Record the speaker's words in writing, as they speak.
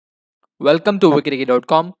Welcome to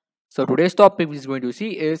wikiriki.com. So today's topic which is going to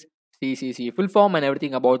see is CCC Full Form and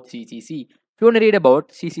everything about CCC. If you want to read about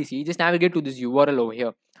CCC, just navigate to this URL over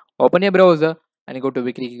here. Open your browser and go to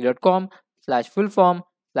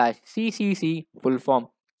wikiriki.com/fullform/CCC Full Form.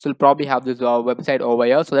 So you'll probably have this website over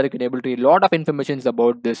here so that you can able to read a lot of information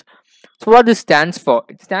about this. So what this stands for?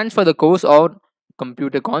 It stands for the course on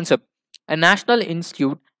computer concept, a national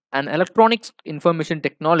institute and electronics information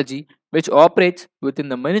technology which operates within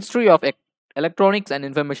the Ministry of Electronics and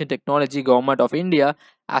Information Technology Government of India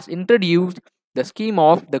has introduced the scheme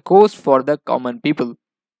of the course for the common people.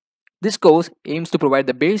 This course aims to provide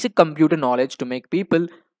the basic computer knowledge to make people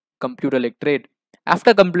computer literate.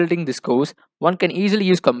 After completing this course, one can easily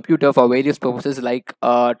use computer for various purposes like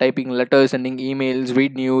typing letters, sending emails,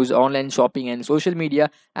 read news, online shopping and social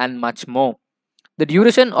media and much more. The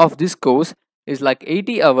duration of this course is like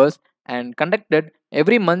 80 hours and conducted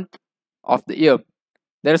every month of the year.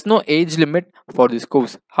 There is no age limit for this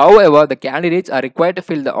course. However, the candidates are required to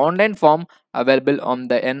fill the online form available on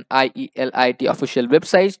the NIELIT official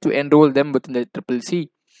website to enroll them within the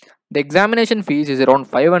CCC. The examination fees is around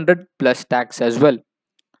 500 plus tax as well.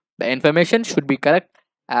 The information should be correct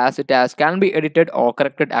as it has can be edited or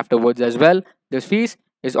corrected afterwards as well. This fees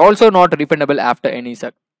is also not refundable after any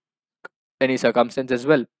circumstance as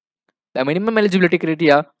well. The minimum eligibility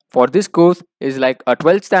criteria for this course is like a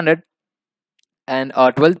 12th standard, and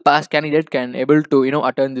a 12th pass candidate can able to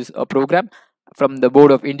attend this program from the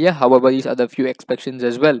Board of India. However, these are the few exceptions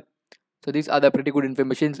as well. So these are the pretty good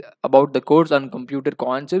informations about the course on computer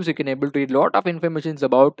concepts. You can able to read a lot of informations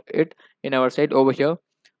about it in our site over here.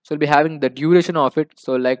 So we'll be having the duration of it.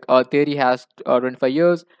 So like theory has 25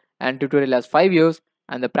 years and tutorial has 5 years,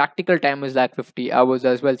 and the practical time is like 50 hours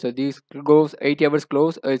as well. So these goes 80 hours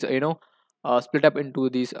close is split up into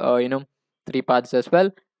these three parts as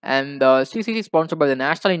well. And CCC is sponsored by the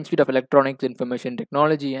National Institute of Electronics Information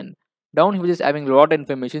Technology. And down here just having a lot of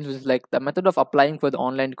information, which is like the method of applying for the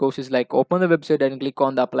online course is like open the website and click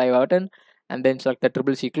on the apply button and then select the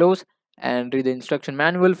CCC close and read the instruction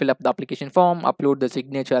manual, fill up the application form, upload the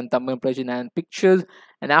signature and thumb impression and pictures,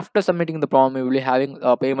 and after submitting the form you will be having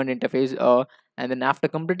a payment interface, and then after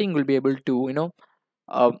completing you'll be able to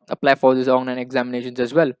apply for this online examinations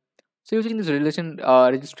as well. So using this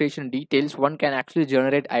registration details, one can actually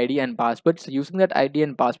generate ID and password. So using that ID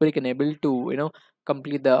and password, you can able to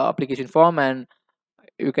complete the application form, and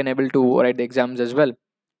you can able to write the exams as well.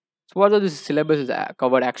 So what are this syllabus is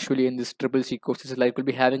covered actually in this CCC courses? Like we'll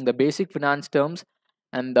be having the basic finance terms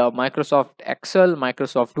and the Microsoft Excel,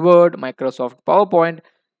 Microsoft Word, Microsoft PowerPoint.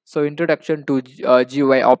 So introduction to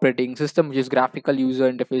GUI operating system, which is graphical user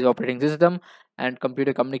interface operating system, and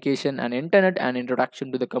computer communication and internet, and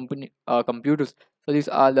introduction to the company computers. So these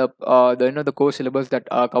are the core syllabus that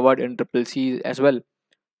are covered in CCC as well.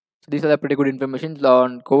 So these are the pretty good information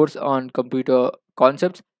on course on computer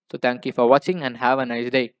concepts. So thank you for watching and have a nice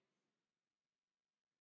day.